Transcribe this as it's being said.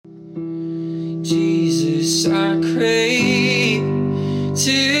Jesus, I crave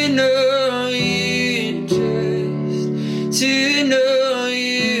to know you, just to know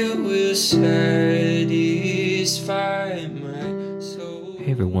you will satisfy my soul.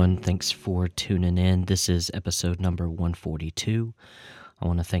 Hey everyone, thanks for tuning in. This is episode number 142. I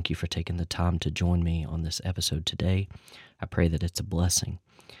want to thank you for taking the time to join me on this episode today. I pray that it's a blessing.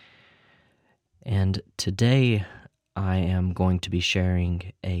 And today I am going to be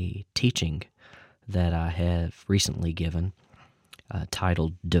sharing a teaching that I have recently given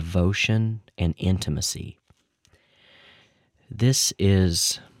titled Devotion and Intimacy. This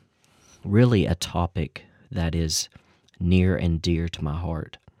is really a topic that is near and dear to my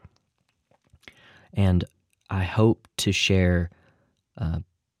heart. And I hope to share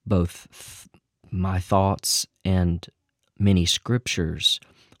both my thoughts and many scriptures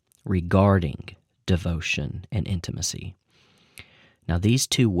regarding devotion and intimacy. Now, these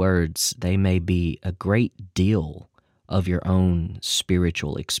two words, they may be a great deal of your own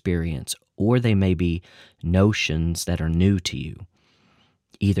spiritual experience, or they may be notions that are new to you.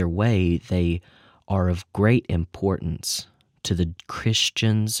 Either way, they are of great importance to the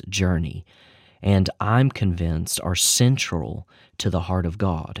Christian's journey, and I'm convinced are central to the heart of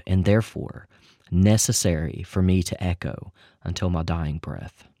God, and therefore necessary for me to echo until my dying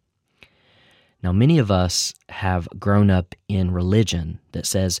breath. Now, many of us have grown up in religion that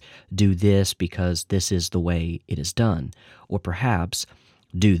says, do this because this is the way it is done, or perhaps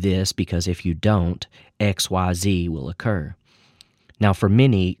do this because if you don't, X, Y, Z will occur. Now, for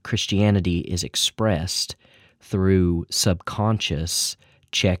many, Christianity is expressed through subconscious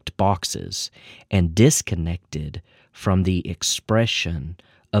checked boxes and disconnected from the expression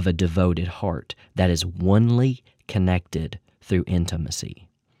of a devoted heart that is onely connected through intimacy.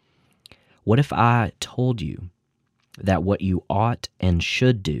 What if I told you that what you ought and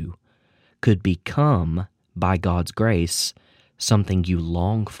should do could become, by God's grace, something you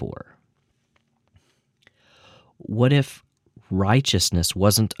long for? What if righteousness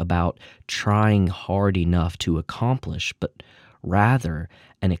wasn't about trying hard enough to accomplish, but rather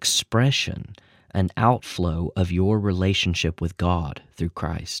an expression, an outflow of your relationship with God through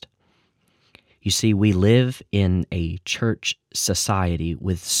Christ? You see, we live in a church society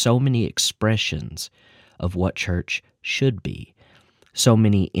with so many expressions of what church should be, so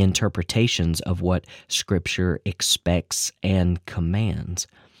many interpretations of what Scripture expects and commands.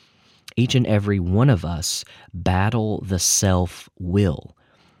 Each and every one of us battle the self-will,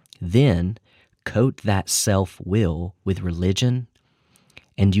 then coat that self-will with religion,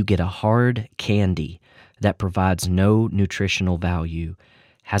 and you get a hard candy that provides no nutritional value,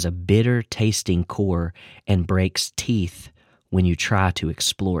 has a bitter tasting core, and breaks teeth when you try to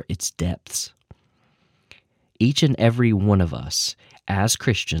explore its depths. Each and every one of us, as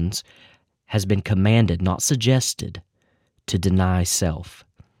Christians, has been commanded, not suggested, to deny self.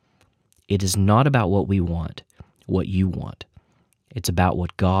 It is not about what we want, what you want. It's about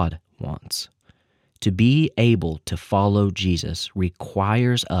what God wants. To be able to follow Jesus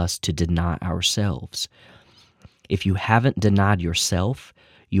requires us to deny ourselves. If you haven't denied yourself,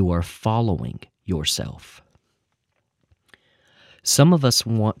 you are following yourself. Some of us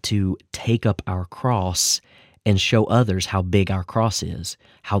want to take up our cross and show others how big our cross is,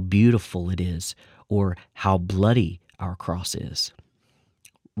 how beautiful it is, or how bloody our cross is.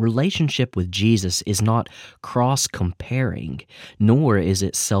 Relationship with Jesus is not cross-comparing, nor is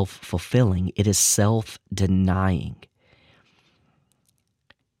it self-fulfilling. It is self-denying.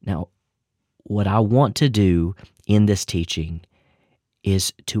 Now, what I want to do in this teaching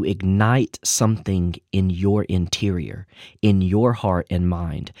is to ignite something in your interior, in your heart and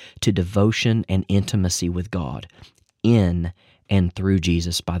mind, to devotion and intimacy with God, in and through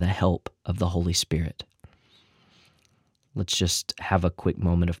Jesus by the help of the Holy Spirit. Let's just have a quick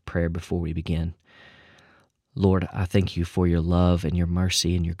moment of prayer before we begin. Lord, I thank you for your love and your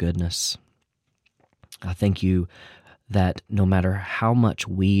mercy and your goodness. I thank you that no matter how much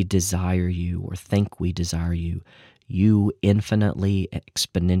we desire you or think we desire you, you infinitely,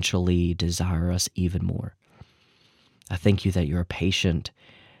 exponentially desire us even more. I thank you that you're patient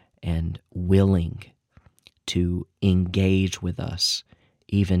and willing to engage with us,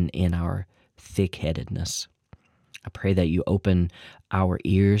 even in our thick-headedness. I pray that you open our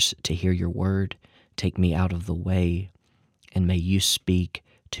ears to hear your word, take me out of the way, and may you speak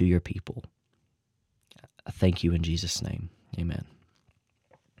to your people. I thank you in Jesus' name. Amen.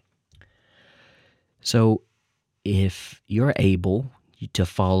 So, if you're able to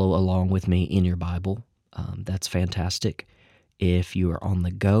follow along with me in your Bible, that's fantastic. If you are on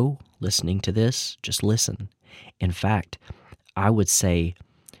the go listening to this, just listen. In fact, I would say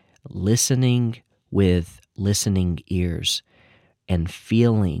listening with listening ears and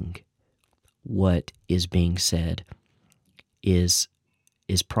feeling what is being said is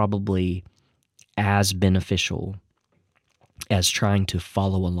probably as beneficial as trying to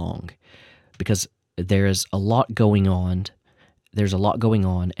follow along, because there's a lot going on. There's a lot going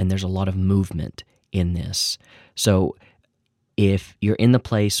on, and there's a lot of movement in this. So if you're in the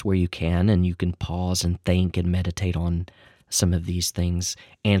place where you can pause and think and meditate on some of these things,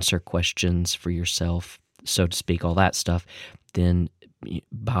 answer questions for yourself, so to speak, all that stuff, then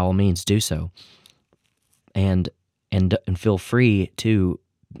by all means do so. And feel free to,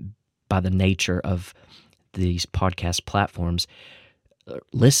 by the nature of these podcast platforms,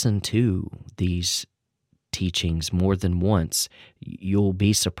 listen to these teachings more than once. You'll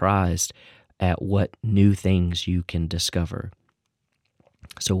be surprised at what new things you can discover.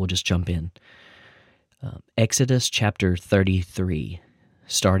 So we'll just jump in. Exodus chapter 33,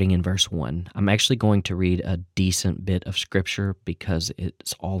 starting in verse 1. I'm actually going to read a decent bit of scripture because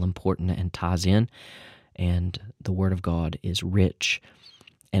it's all important and ties in, and the Word of God is rich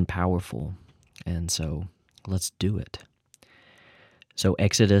and powerful. And so let's do it. So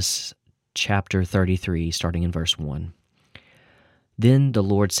Exodus chapter 33, starting in verse 1. Then the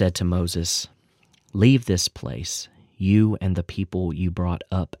Lord said to Moses, "Leave this place, you and the people you brought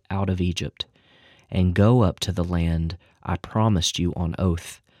up out of Egypt, and go up to the land I promised you on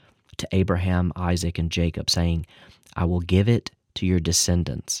oath to Abraham, Isaac, and Jacob, saying, I will give it to your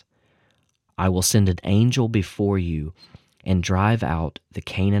descendants. I will send an angel before you and drive out the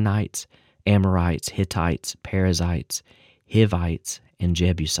Canaanites, Amorites, Hittites, Perizzites, Hivites, and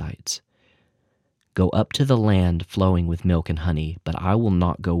Jebusites. Go up to the land flowing with milk and honey, but I will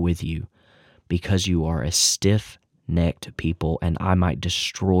not go with you, because you are a stiff-necked people, and I might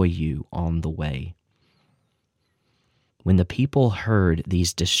destroy you on the way." When the people heard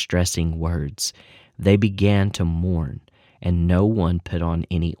these distressing words, they began to mourn, and no one put on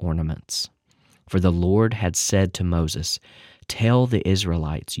any ornaments. For the Lord had said to Moses, "Tell the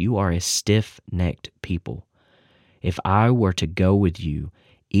Israelites, you are a stiff-necked people. If I were to go with you,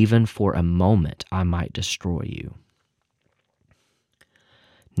 even for a moment, I might destroy you.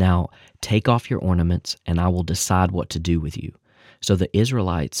 Now take off your ornaments, and I will decide what to do with you." So the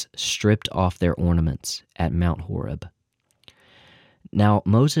Israelites stripped off their ornaments at Mount Horeb. Now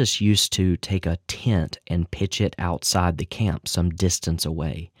Moses used to take a tent and pitch it outside the camp some distance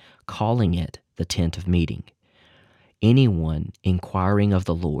away, calling it the tent of meeting. Anyone inquiring of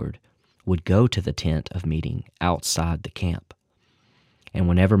the Lord would go to the tent of meeting outside the camp. And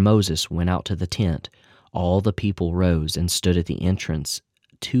whenever Moses went out to the tent, all the people rose and stood at the entrance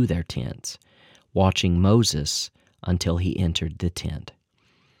to their tents, watching Moses until he entered the tent.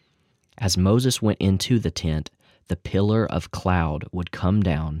 As Moses went into the tent, the pillar of cloud would come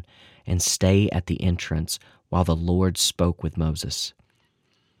down and stay at the entrance while the Lord spoke with Moses.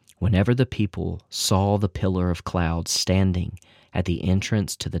 Whenever the people saw the pillar of cloud standing at the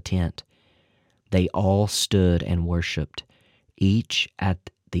entrance to the tent, they all stood and worshipped, each at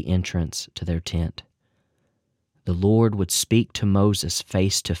the entrance to their tent. The Lord would speak to Moses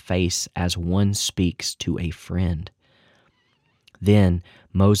face to face as one speaks to a friend. Then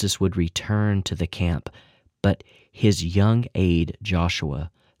Moses would return to the camp, but his young aide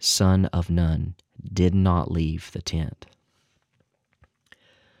Joshua, son of Nun, did not leave the tent.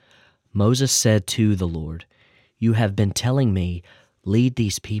 Moses said to the Lord, "You have been telling me, 'Lead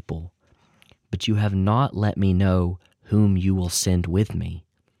these people,' but you have not let me know whom you will send with me.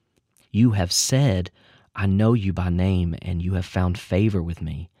 You have said, 'I know you by name, and you have found favor with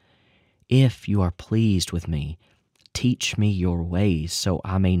me.' If you are pleased with me, teach me your ways so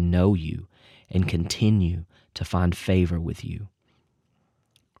I may know you and continue to find favor with you.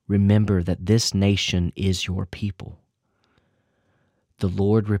 Remember that this nation is your people." The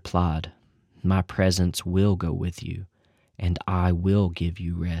Lord replied, "My presence will go with you, and I will give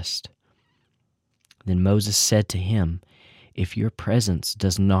you rest." Then Moses said to him, "If your presence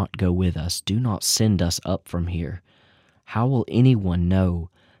does not go with us, do not send us up from here. How will anyone know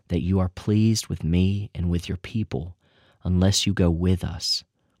that you are pleased with me and with your people unless you go with us?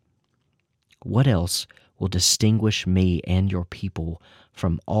 What else will distinguish me and your people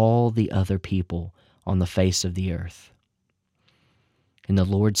from all the other people on the face of the earth?" And the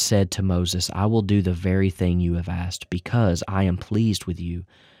Lord said to Moses, "I will do the very thing you have asked, because I am pleased with you,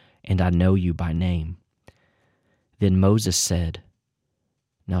 and I know you by name." Then Moses said,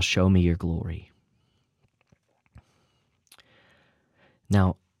 "Now show me your glory."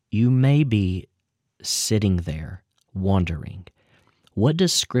 Now, you may be sitting there wondering, what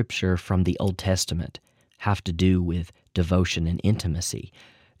does Scripture from the Old Testament have to do with devotion and intimacy?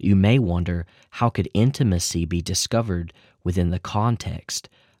 You may wonder, how could intimacy be discovered within the context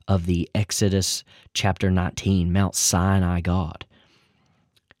of the Exodus chapter 19, Mount Sinai God?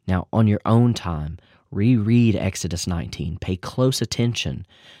 Now, on your own time, reread Exodus 19. Pay close attention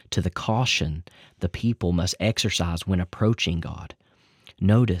to the caution the people must exercise when approaching God.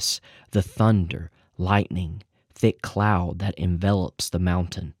 Notice the thunder, lightning, thick cloud that envelops the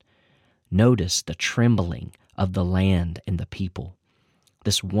mountain. Notice the trembling of the land and the people.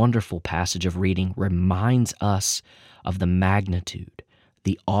 This wonderful passage of reading reminds us of the magnitude,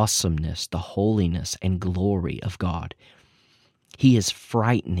 the awesomeness, the holiness, and glory of God. He is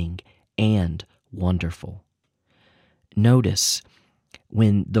frightening and wonderful. Notice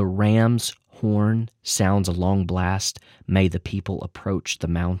when the ram's horn sounds a long blast, may the people approach the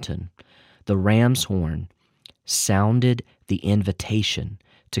mountain. The ram's horn sounded the invitation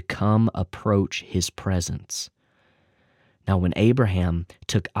to come approach his presence. Now, when Abraham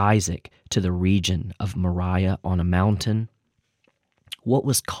took Isaac to the region of Moriah on a mountain, what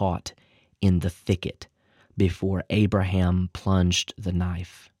was caught in the thicket before Abraham plunged the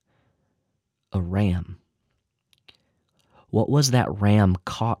knife? A ram. What was that ram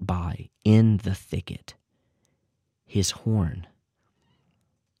caught by in the thicket? His horn.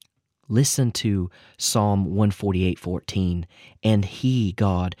 Listen to Psalm 148:14. And he,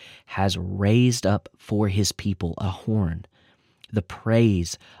 God, has raised up for his people a horn, the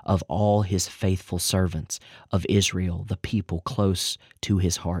praise of all his faithful servants of Israel, the people close to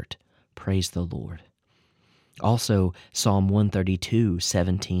his heart. Praise the Lord. Also, Psalm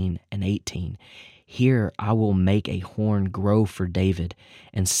 132:17 and 18. Here I will make a horn grow for David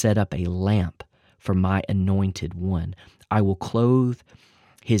and set up a lamp for my anointed one. I will clothe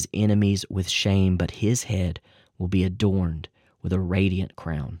his enemies with shame, but his head will be adorned with a radiant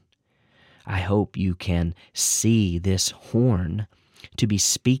crown. I hope you can see this horn to be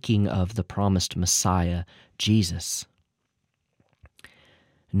speaking of the promised Messiah, Jesus.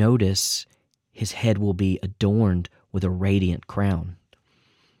 Notice his head will be adorned with a radiant crown.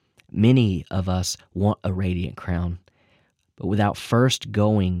 Many of us want a radiant crown, but without first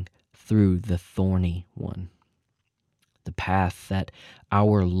going through the thorny one. The path that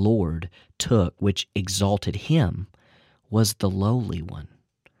our Lord took, which exalted him, was the lowly one.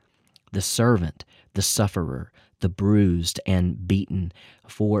 The servant, the sufferer, the bruised and beaten,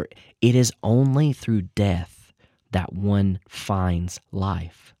 for it is only through death that one finds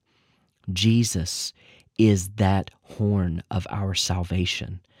life. Jesus is that horn of our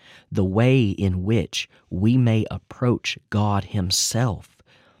salvation, the way in which we may approach God himself.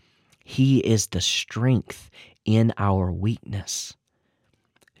 He is the strength in our weakness.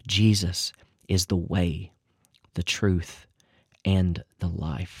 Jesus is the way, the truth, and the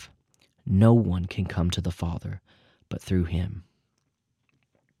life. No one can come to the Father but through him.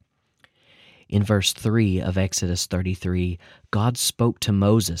 In verse 3 of Exodus 33, God spoke to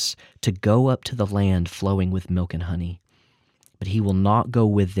Moses to go up to the land flowing with milk and honey. But he will not go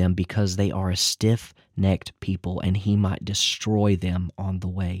with them because they are a stiff-necked people, and he might destroy them on the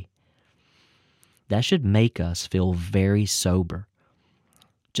way. That should make us feel very sober.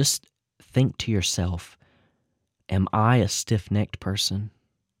 Just think to yourself, am I a stiff-necked person?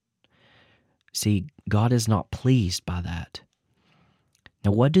 See, God is not pleased by that.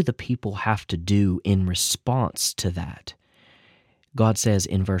 Now, what do the people have to do in response to that? God says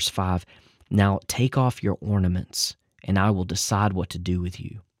in verse 5, "Now take off your ornaments, and I will decide what to do with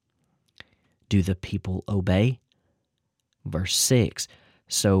you." Do the people obey? Verse 6,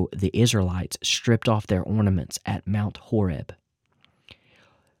 so the Israelites stripped off their ornaments at Mount Horeb.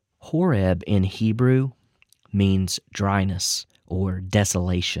 Horeb in Hebrew means dryness or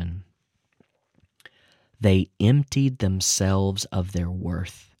desolation. They emptied themselves of their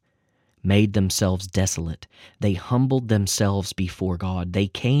worth, made themselves desolate. They humbled themselves before God. They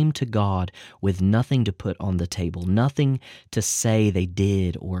came to God with nothing to put on the table, nothing to say they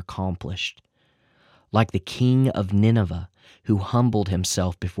did or accomplished. Like the king of Nineveh, who humbled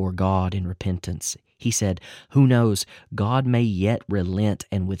himself before God in repentance, he said, "Who knows, God may yet relent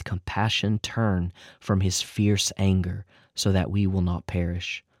and with compassion turn from his fierce anger so that we will not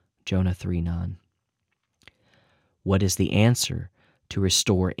perish." Jonah 3:9. What is the answer to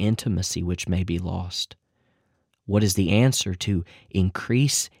restore intimacy which may be lost? What is the answer to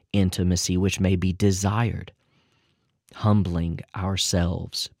increase intimacy which may be desired? Humbling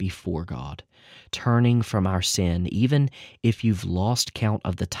ourselves before God, turning from our sin, even if you've lost count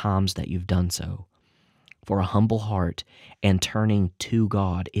of the times that you've done so. For a humble heart and turning to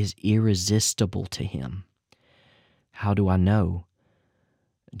God is irresistible to him. How do I know?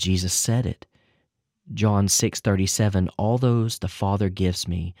 Jesus said it. John 6:37, all those the Father gives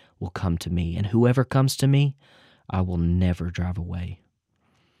me will come to me, and whoever comes to me, I will never drive away.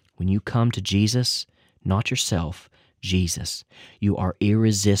 When you come to Jesus, not yourself, Jesus, you are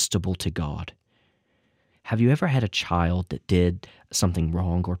irresistible to God. Have you ever had a child that did something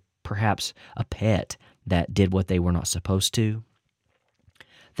wrong, or perhaps a pet that did what they were not supposed to?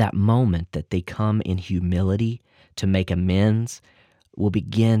 That moment that they come in humility to make amends will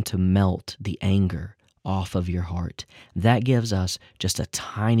begin to melt the anger off of your heart. That gives us just a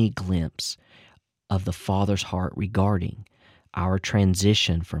tiny glimpse of the Father's heart regarding our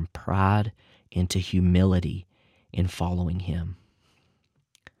transition from pride into humility in following Him.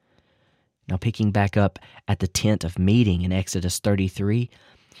 Now, picking back up at the tent of meeting in Exodus 33,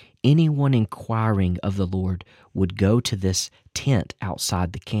 anyone inquiring of the Lord would go to this tent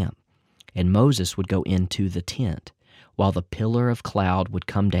outside the camp, and Moses would go into the tent, while the pillar of cloud would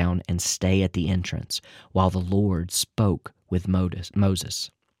come down and stay at the entrance, while the Lord spoke with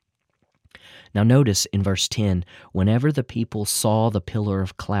Moses. Now notice in verse 10, whenever the people saw the pillar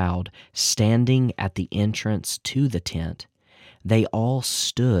of cloud standing at the entrance to the tent, they all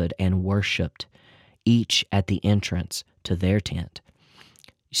stood and worshiped, each at the entrance to their tent.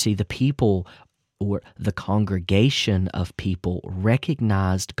 You see, the people, or the congregation of people,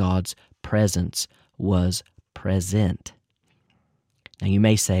 recognized God's presence was present. Now you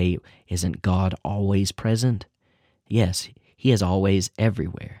may say, isn't God always present? Yes, He is always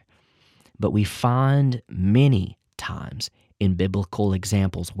everywhere. But we find many times in biblical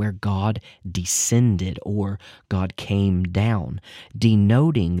examples where God descended or God came down,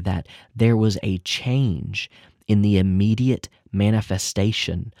 denoting that there was a change in the immediate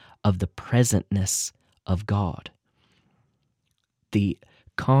manifestation of the presentness of God. The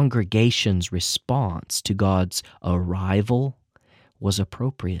congregation's response to God's arrival was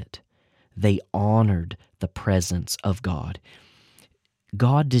appropriate. They honored the presence of God.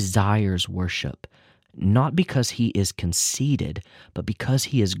 God desires worship, not because He is conceited, but because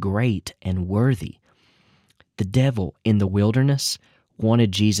He is great and worthy. The devil in the wilderness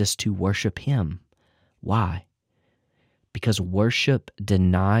wanted Jesus to worship him. Why? Because worship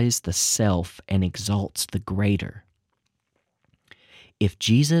denies the self and exalts the greater. If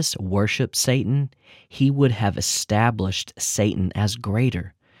Jesus worshiped Satan, He would have established Satan as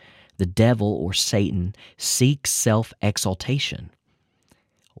greater. The devil, or Satan, seeks self-exaltation.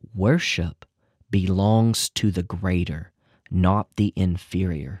 Worship belongs to the greater, not the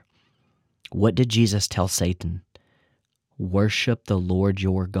inferior. What did Jesus tell Satan? Worship the Lord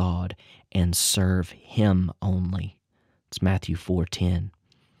your God and serve Him only. It's Matthew 4:10.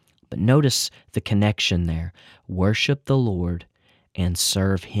 But notice the connection there. Worship the Lord and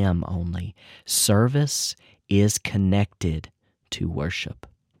serve Him only. Service is connected to worship.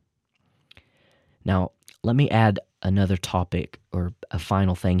 Now, let me add another topic, or a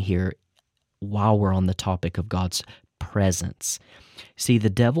final thing here while we're on the topic of God's presence. See, the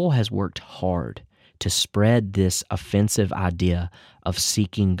devil has worked hard to spread this offensive idea of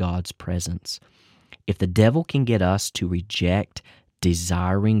seeking God's presence. If the devil can get us to reject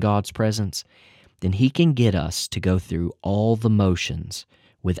desiring God's presence, then he can get us to go through all the motions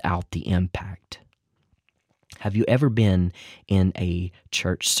without the impact. Have you ever been in a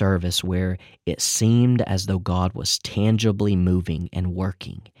church service where it seemed as though God was tangibly moving and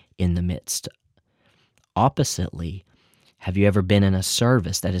working in the midst? Oppositely, have you ever been in a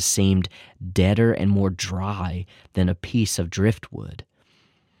service that has seemed deader and more dry than a piece of driftwood?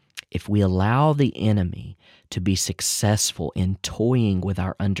 If we allow the enemy to be successful in toying with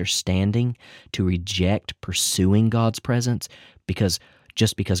our understanding, to reject pursuing God's presence because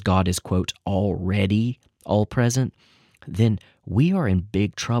God is, quote, already all present, then we are in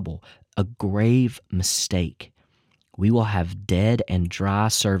big trouble, a grave mistake. We will have dead and dry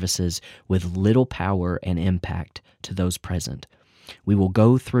services with little power and impact to those present. We will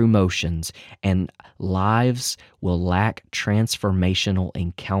go through motions, and lives will lack transformational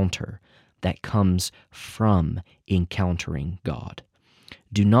encounter that comes from encountering God.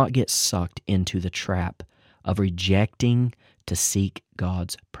 Do not get sucked into the trap of rejecting to seek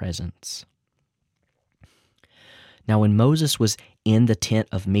God's presence. Now, when Moses was in the tent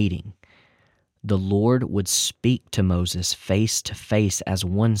of meeting, the Lord would speak to Moses face to face as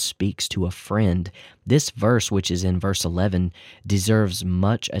one speaks to a friend. This verse, which is in verse 11, deserves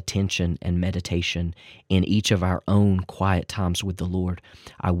much attention and meditation in each of our own quiet times with the Lord.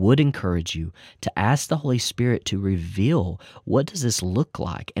 I would encourage you to ask the Holy Spirit to reveal, what does this look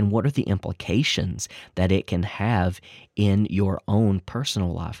like, and what are the implications that it can have in your own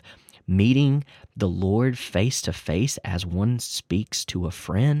personal life. Meeting the Lord face to face as one speaks to a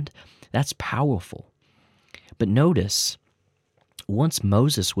friend, that's powerful. But notice, once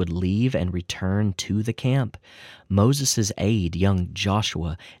Moses would leave and return to the camp, Moses' aide, young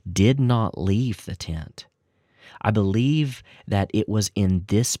Joshua, did not leave the tent. I believe that it was in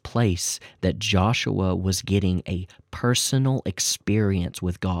this place that Joshua was getting a personal experience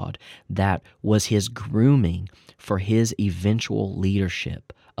with God that was his grooming for his eventual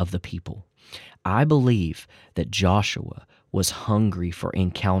leadership of the people. I believe that Joshua was hungry for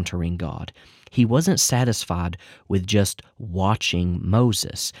encountering God. He wasn't satisfied with just watching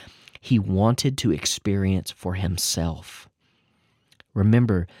Moses. He wanted to experience for himself.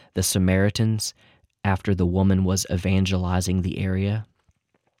 Remember the Samaritans after the woman was evangelizing the area?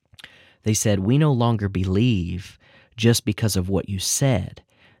 They said, "We no longer believe just because of what you said.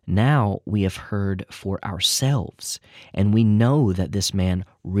 Now we have heard for ourselves, and we know that this man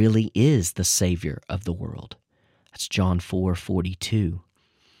really is the Savior of the world." That's John 4:42.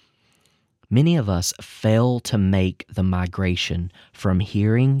 Many of us fail to make the migration from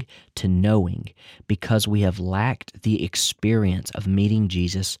hearing to knowing because we have lacked the experience of meeting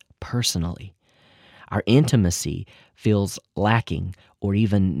Jesus personally. Our intimacy feels lacking or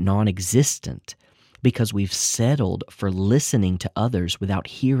even non-existent because we've settled for listening to others without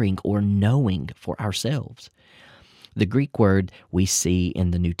hearing or knowing for ourselves. The Greek word we see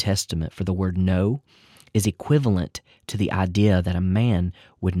in the New Testament for the word know is equivalent to the idea that a man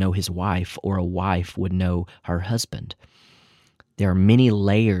would know his wife or a wife would know her husband. There are many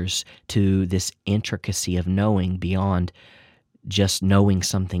layers to this intricacy of knowing beyond just knowing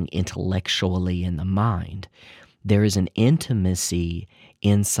something intellectually in the mind. There is an intimacy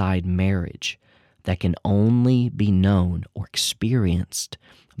inside marriage that can only be known or experienced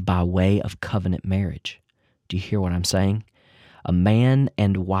by way of covenant marriage. Do you hear what I'm saying? A man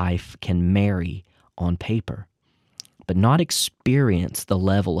and wife can marry on paper, but not experience the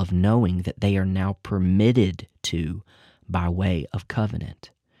level of knowing that they are now permitted to by way of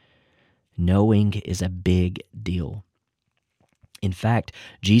covenant. Knowing is a big deal. In fact,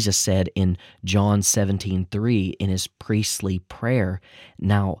 Jesus said in John 17:3 in his priestly prayer,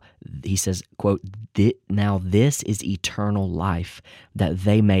 he says, quote, "Now this is eternal life, that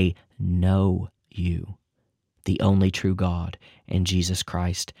they may know you, the only true God, and Jesus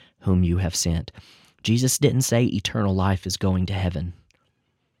Christ, whom you have sent." Jesus didn't say eternal life is going to heaven.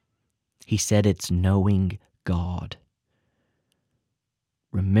 He said it's knowing God.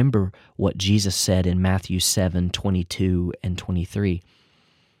 Remember what Jesus said in Matthew 7:22 and 23.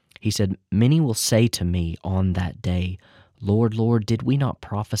 He said, "Many will say to me on that day, 'Lord, Lord, did we not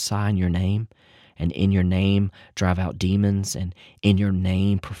prophesy in your name, and in your name drive out demons, and in your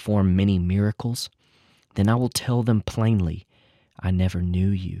name perform many miracles?' Then I will tell them plainly, 'I never knew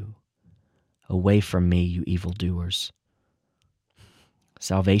you. Away from me, you evildoers.'"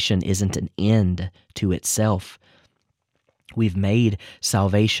 Salvation isn't an end to itself. We've made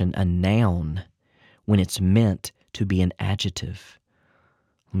salvation a noun when it's meant to be an adjective.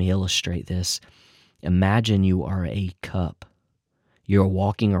 Let me illustrate this. Imagine you are a cup. You're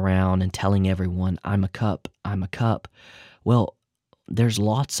walking around and telling everyone, "I'm a cup, I'm a cup." Well, there's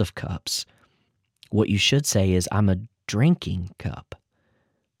lots of cups. What you should say is, "I'm a drinking cup,"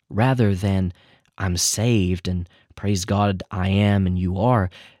 rather than "I'm saved and praise God I am and you are."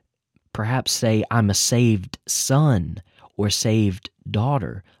 Perhaps say, "I'm a saved son or saved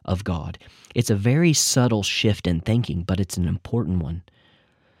daughter of God." It's a very subtle shift in thinking, but it's an important one.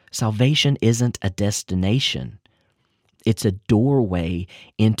 Salvation isn't a destination. It's a doorway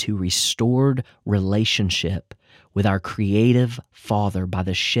into restored relationship with our creative Father by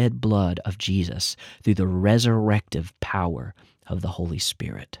the shed blood of Jesus through the resurrective power of the Holy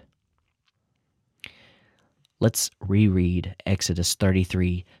Spirit. Let's reread Exodus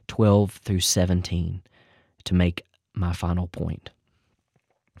 33:12 through 17 to make my final point.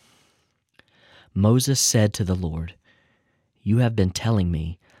 Moses said to the Lord, "You have been telling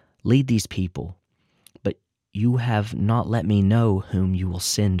me, 'Lead these people,' but you have not let me know whom you will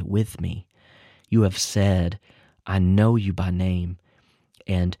send with me. You have said, 'I know you by name,'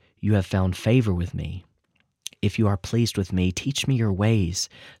 and you have found favor with me. If you are pleased with me, teach me your ways,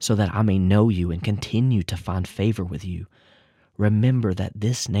 so that I may know you and continue to find favor with you. Remember that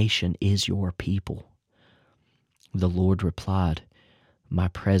this nation is your people." The Lord replied, "My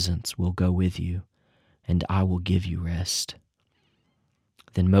presence will go with you, and I will give you rest."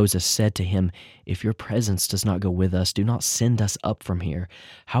 Then Moses said to him, "If your presence does not go with us, do not send us up from here.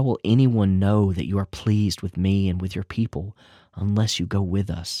 How will anyone know that you are pleased with me and with your people unless you go with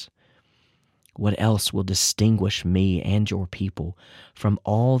us? What else will distinguish me and your people from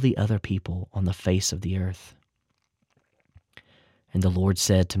all the other people on the face of the earth?" And the Lord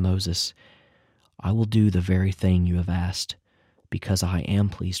said to Moses, I will do the very thing you have asked, because I am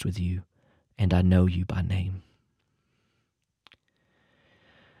pleased with you, and I know you by name.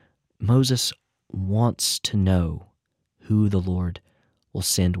 Moses wants to know who the Lord will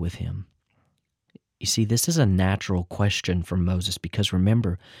send with him. You see, this is a natural question from Moses because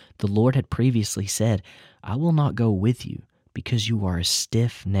remember, the Lord had previously said, I will not go with you because you are a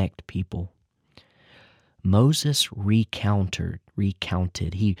stiff-necked people. Moses recounted,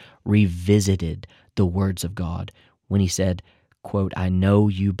 he revisited the words of God when he said, quote, I know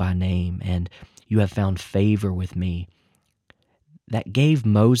you by name and you have found favor with me. That gave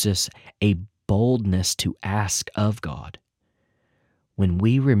Moses a boldness to ask of God. When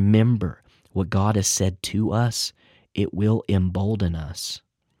we remember what God has said to us, it will embolden us.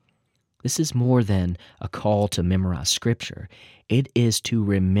 This is more than a call to memorize Scripture. It is to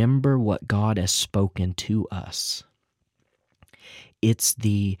remember what God has spoken to us. It's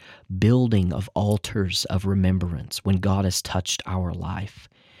the building of altars of remembrance when God has touched our life.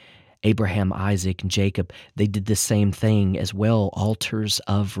 Abraham, Isaac, and Jacob, they did the same thing as well, altars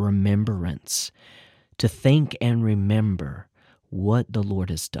of remembrance, to think and remember what the Lord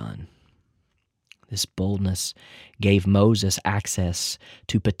has done. This boldness gave Moses access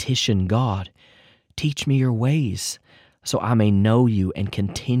to petition God, teach me your ways, so I may know you and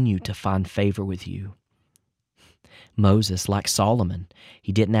continue to find favor with you. Moses, like Solomon,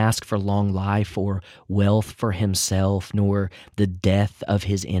 he didn't ask for long life or wealth for himself, nor the death of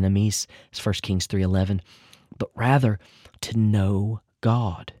his enemies, as 1 Kings 3:11, but rather to know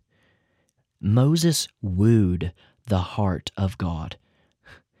God. Moses wooed the heart of God.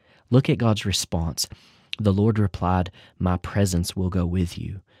 Look at God's response. The Lord replied, my presence will go with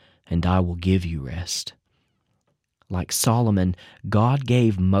you, and I will give you rest. Like Solomon, God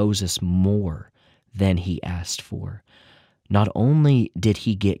gave Moses more than he asked for. Not only did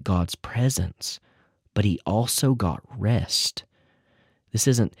he get God's presence, but he also got rest. This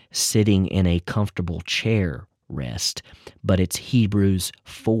isn't sitting in a comfortable chair rest, but it's Hebrews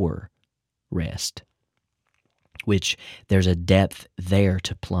 4 rest, which there's a depth there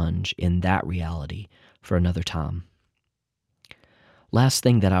to plunge in that reality for another time. Last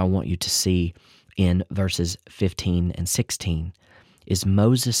thing that I want you to see in verses 15 and 16 is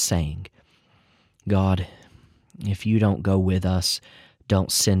Moses saying, God, if you don't go with us,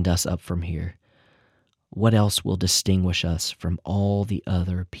 don't send us up from here. What else will distinguish us from all the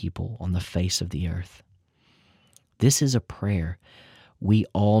other people on the face of the earth? This is a prayer we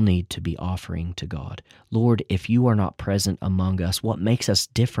all need to be offering to God. Lord, if you are not present among us, what makes us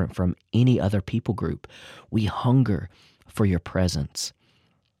different from any other people group? We hunger for your presence.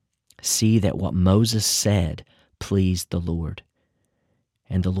 See that what Moses said pleased the Lord.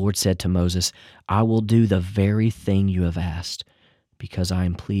 And the Lord said to Moses, I will do the very thing you have asked, because I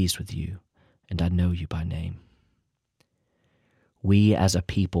am pleased with you, and I know you by name. We as a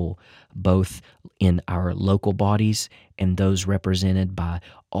people, both in our local bodies and those represented by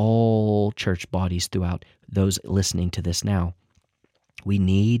all church bodies throughout, those listening to this now, we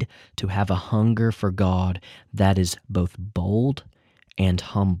need to have a hunger for God that is both bold and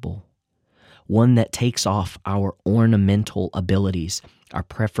humble. One that takes off our ornamental abilities, our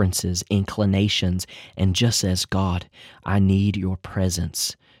preferences, inclinations, and just says, God, I need your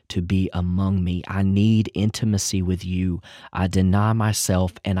presence to be among me. I need intimacy with you. I deny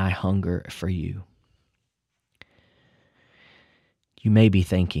myself and I hunger for you. You may be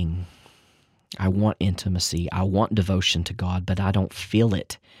thinking, I want intimacy, I want devotion to God, but I don't feel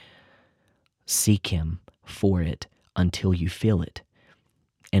it. Seek Him for it until you feel it.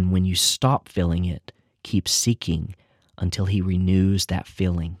 And when you stop feeling it, keep seeking until He renews that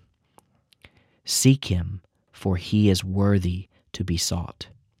feeling. Seek Him, for He is worthy to be sought.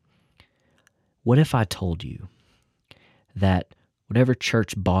 What if I told you that whatever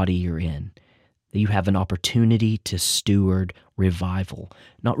church body you're in, that you have an opportunity to steward revival?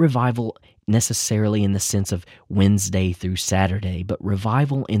 Not revival necessarily in the sense of Wednesday through Saturday, but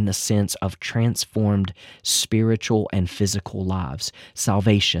revival in the sense of transformed spiritual and physical lives,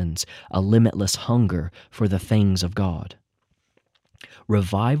 salvations, a limitless hunger for the things of God.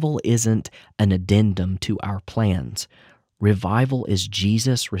 Revival isn't an addendum to our plans. Revival is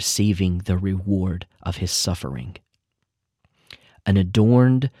Jesus receiving the reward of His suffering. An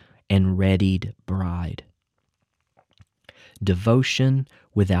adorned and readied bride. Devotion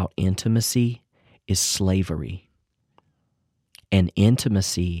without intimacy is slavery. And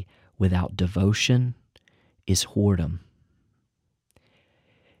intimacy without devotion is whoredom.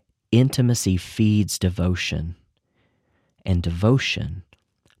 Intimacy feeds devotion, and devotion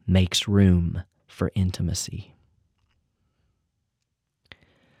makes room for intimacy.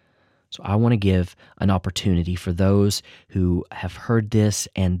 So I want to give an opportunity for those who have heard this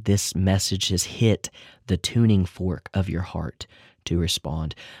and this message has hit the tuning fork of your heart to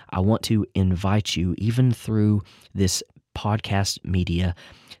respond. I want to invite you, even through this podcast media,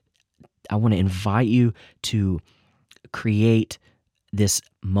 I want to invite you to create this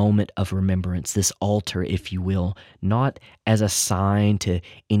moment of remembrance, this altar, if you will, not as a sign to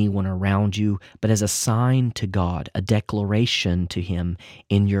anyone around you, but as a sign to God, a declaration to Him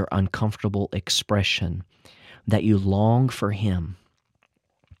in your uncomfortable expression that you long for Him.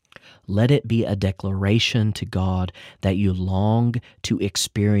 Let it be a declaration to God that you long to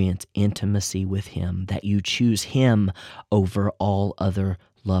experience intimacy with Him, that you choose Him over all other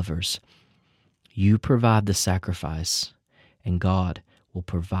lovers. You provide the sacrifice, and God will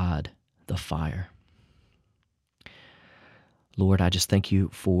provide the fire. Lord, I just thank you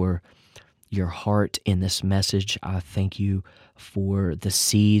for your heart in this message. I thank you for the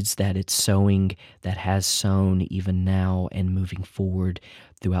seeds that it's sowing, that has sown even now and moving forward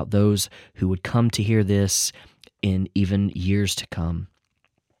throughout those who would come to hear this in even years to come.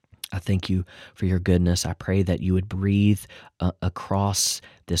 I thank you for your goodness. I pray that you would breathe across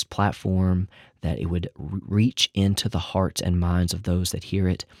this platform, that it would reach into the hearts and minds of those that hear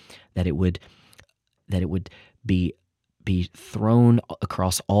it, that it would be thrown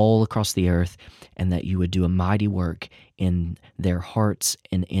all across the earth, and that you would do a mighty work in their hearts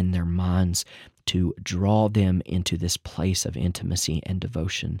and in their minds to draw them into this place of intimacy and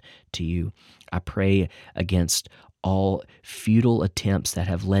devotion to you. I pray against all futile attempts that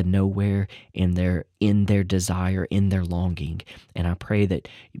have led nowhere in their desire, in their longing. And I pray that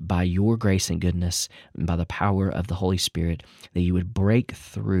by your grace and goodness, and by the power of the Holy Spirit, that you would break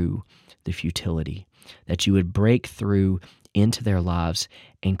through the futility, that you would break through into their lives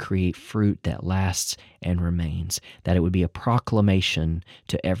and create fruit that lasts and remains, that it would be a proclamation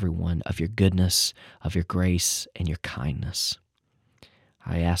to everyone of your goodness, of your grace, and your kindness.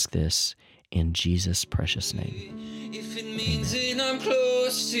 I ask this in Jesus' precious name. If it means that I'm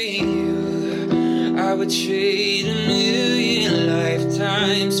close to you, I would trade 1,000,000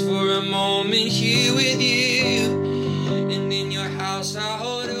 lifetimes for